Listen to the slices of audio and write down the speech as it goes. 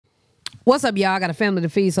What's up, y'all? I got a family to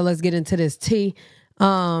feed, so let's get into this tea.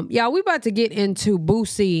 Y'all, we about to get into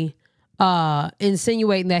Boosie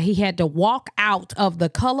insinuating that he had to walk out of the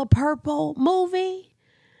Color Purple movie.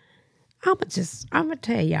 I'm gonna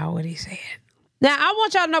tell y'all what he said. Now, I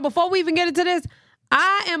want y'all to know, before we even get into this,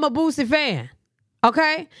 I am a Boosie fan,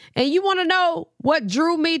 okay? And you want to know what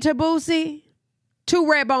drew me to Boosie? 2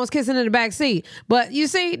 red bones kissing in the back seat. But you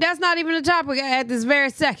see, that's not even the topic at this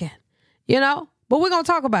very second, you know? But we're going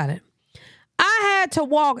to talk about it. I had to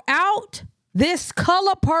walk out this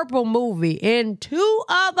Color Purple movie, and 2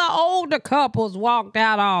 other older couples walked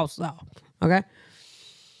out also, okay?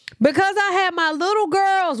 Because I had my little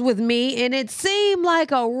girls with me, and it seemed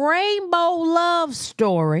like a rainbow love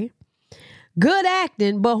story. Good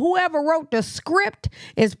acting, but whoever wrote the script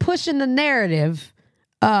is pushing the narrative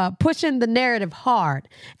hard.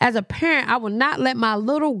 As a parent, I will not let my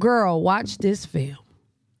little girl watch this film.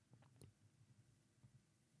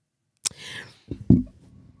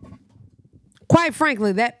 Quite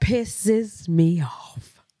frankly, that pisses me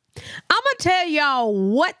off. I'm going to tell y'all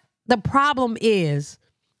what the problem is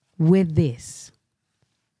with this.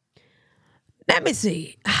 Let me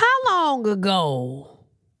see. How long ago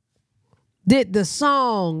did the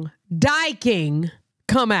song Dyking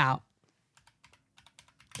come out?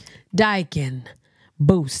 Dyking,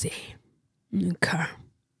 Boosie. Okay.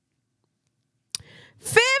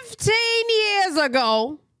 15 years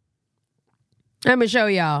ago, let me show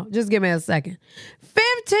y'all. Just give me a second.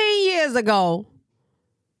 15 years ago,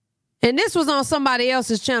 and this was on somebody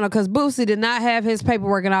else's channel because Boosie did not have his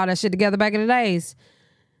paperwork and all that shit together back in the days.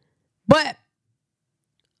 But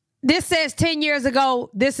this says 10 years ago.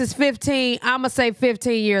 This is 15. I'm going to say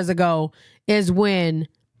 15 years ago is when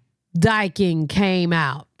Dyking came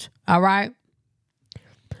out. All right?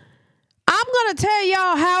 I'm going to tell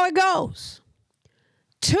y'all how it goes.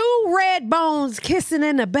 2 red bones kissing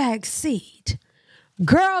in the back seat.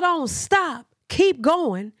 Girl, don't stop. Keep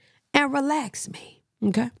going and relax me.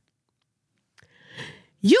 Okay?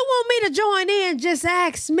 You want me to join in? Just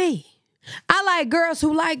ask me. I like girls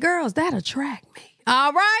who like girls. That attract me.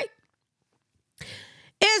 All right?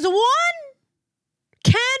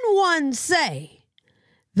 Can one say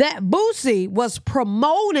that Boosie was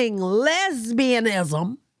promoting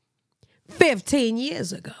lesbianism 15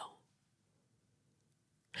 years ago?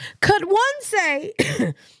 Could one say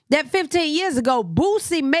that 15 years ago,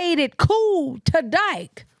 Boosie made it cool to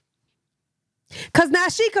dyke? Because now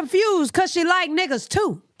she confused because she like niggas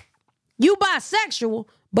too. You bisexual,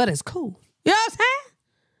 but it's cool. You know what I'm saying?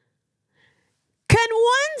 Can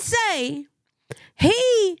one say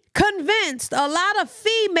he convinced a lot of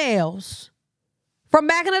females from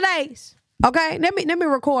back in the days? Okay, let me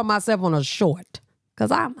record myself on a short because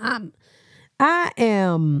I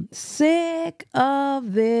am sick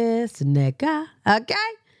of this nigga. Okay,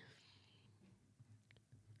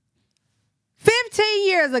 15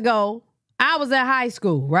 years ago, I was in high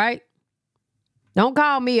school, right? Don't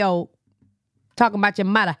call me old. Talking about your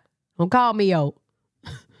mother. Don't call me old.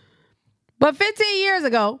 But 15 years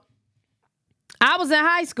ago, I was in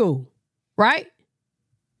high school, right?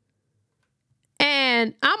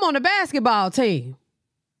 And I'm on the basketball team.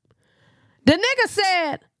 The nigga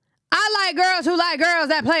said, I like girls who like girls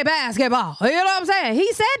that play basketball. You know what I'm saying?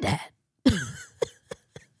 He said that.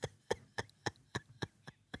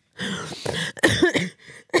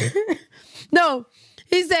 No,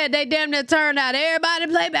 he said they damn near turned out everybody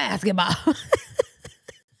play basketball.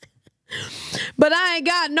 But I ain't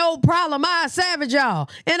got no problem. I savage y'all.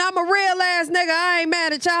 And I'm a real ass nigga. I ain't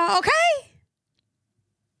mad at y'all, okay?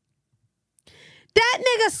 That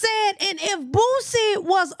nigga said, and if Boosie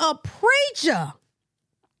was a preacher,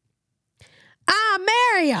 I'll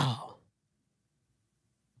marry y'all.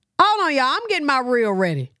 Hold on, y'all. I'm getting my reel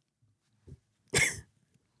ready.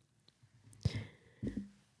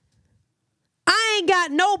 I ain't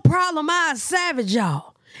got no problem. I'll savage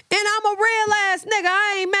y'all. And I'm a real ass nigga.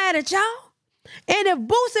 I ain't mad at y'all. And if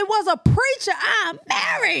Boosie was a preacher, I'll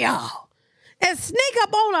marry y'all. And sneak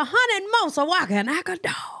up on 100 more so I can act a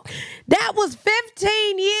dog. That was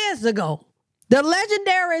 15 years ago. The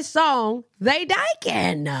legendary song, They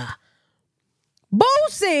Dyking.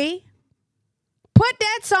 Boosie put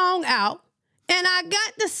that song out, and I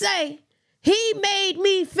got to say, he made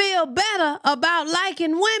me feel better about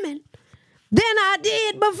liking women than I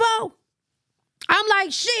did before. I'm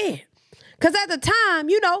like, shit. Because at the time,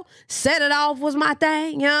 you know, Set It Off was my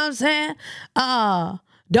thing. You know what I'm saying?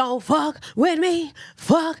 Don't fuck with me.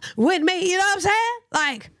 Fuck with me. You know what I'm saying?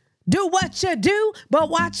 Like, do what you do, but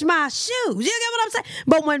watch my shoes. You get what I'm saying?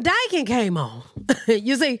 But when Dyking came on,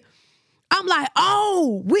 you see, I'm like,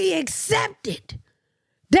 oh, we accept it.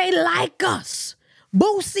 They like us.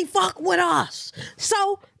 Boosie fuck with us.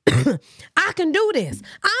 So I can do this.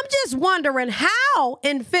 I'm just wondering how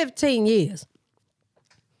in 15 years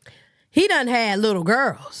he done had little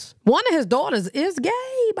girls. One of his daughters is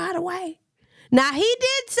gay, by the way. Now, he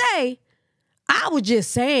did say, I was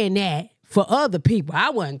just saying that for other people. I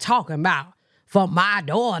wasn't talking about for my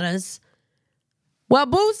daughters. Well,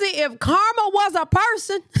 Boosie, if karma was a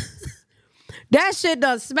person, that shit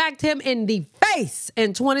done smacked him in the face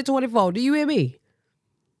in 2024. Do you hear me?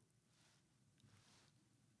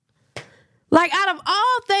 Like, out of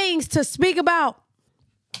all things to speak about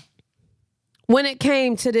when it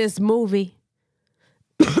came to this movie,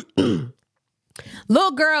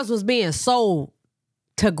 little girls was being sold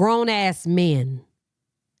to grown-ass men.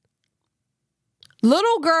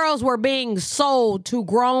 Little girls were being sold to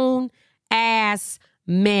grown-ass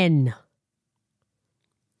men.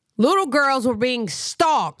 Little girls were being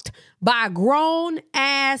stalked by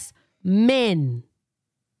grown-ass men.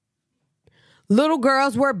 Little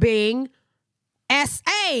girls were being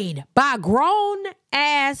SA'd by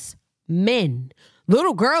grown-ass men.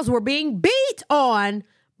 Little girls were being beat on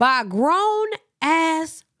by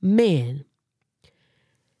grown-ass men.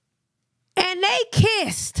 And they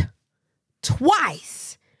kissed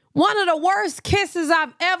twice. One of the worst kisses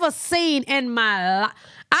I've ever seen in my life.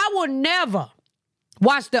 I will never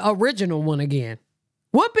watch the original one again.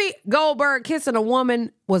 Whoopi Goldberg kissing a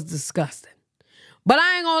woman was disgusting. But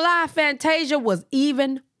I ain't gonna lie, Fantasia was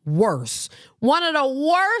even worse. One of the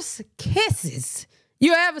worst kisses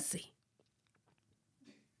you ever see.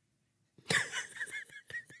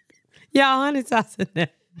 Y'all, honey sauce in there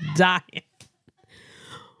dying.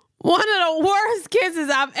 One of the worst kisses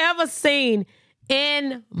I've ever seen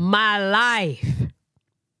in my life.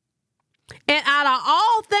 And out of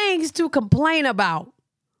all things to complain about,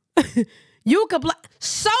 you complain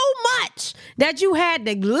so much that you had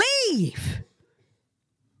to leave.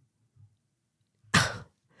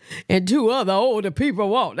 And two other older people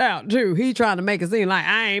walked out too. He trying to make it seem like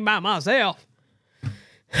I ain't by myself.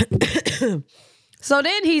 So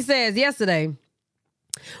then he says yesterday,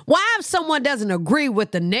 why if someone doesn't agree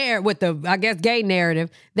with the I guess gay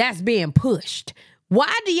narrative that's being pushed,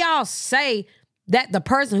 why do y'all say that the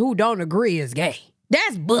person who don't agree is gay?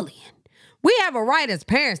 That's bullying. We have a right as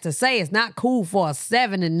parents to say it's not cool for a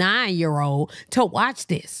 7 and 9-year-old to watch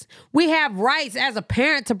this. We have rights as a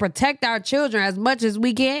parent to protect our children as much as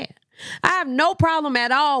we can. I have no problem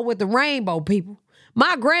at all with the rainbow people.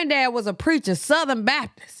 My granddad was a preacher, Southern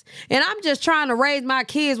Baptist, and I'm just trying to raise my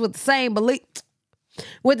kids with the same beliefs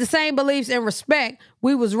and respect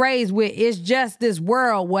we was raised with. It's just this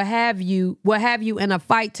world will have you in a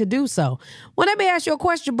fight to do so. Well, let me ask you a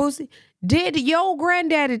question, Boosie. Did your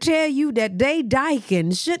granddaddy tell you that they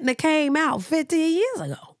dyking shouldn't have came out 15 years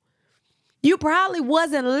ago? You probably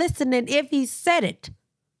wasn't listening if he said it.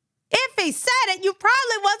 If he said it, you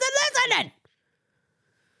probably wasn't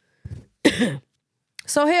listening.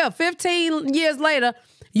 So here, 15 years later,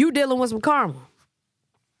 you dealing with some karma.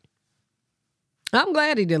 I'm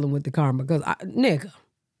glad he dealing with the karma because, nigga,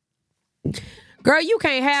 girl, you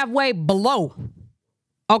can't halfway below,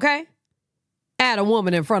 okay? At a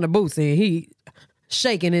woman in front of Boosie and he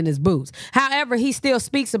shaking in his boots. However, he still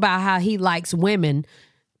speaks about how he likes women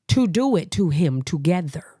to do it to him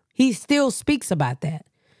together. He still speaks about that.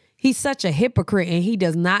 He's such a hypocrite and he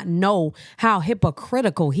does not know how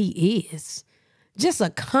hypocritical he is. Just a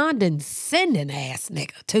condescending ass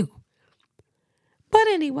nigga too. But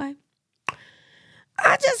anyway,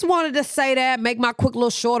 I just wanted to say that, make my quick little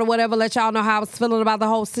short or whatever, let y'all know how I was feeling about the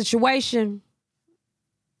whole situation.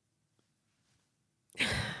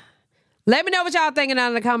 Let me know what y'all thinking down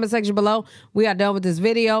in the comment section below. We are done with this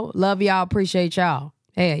video. Love y'all. Appreciate y'all.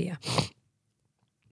 Hell yeah.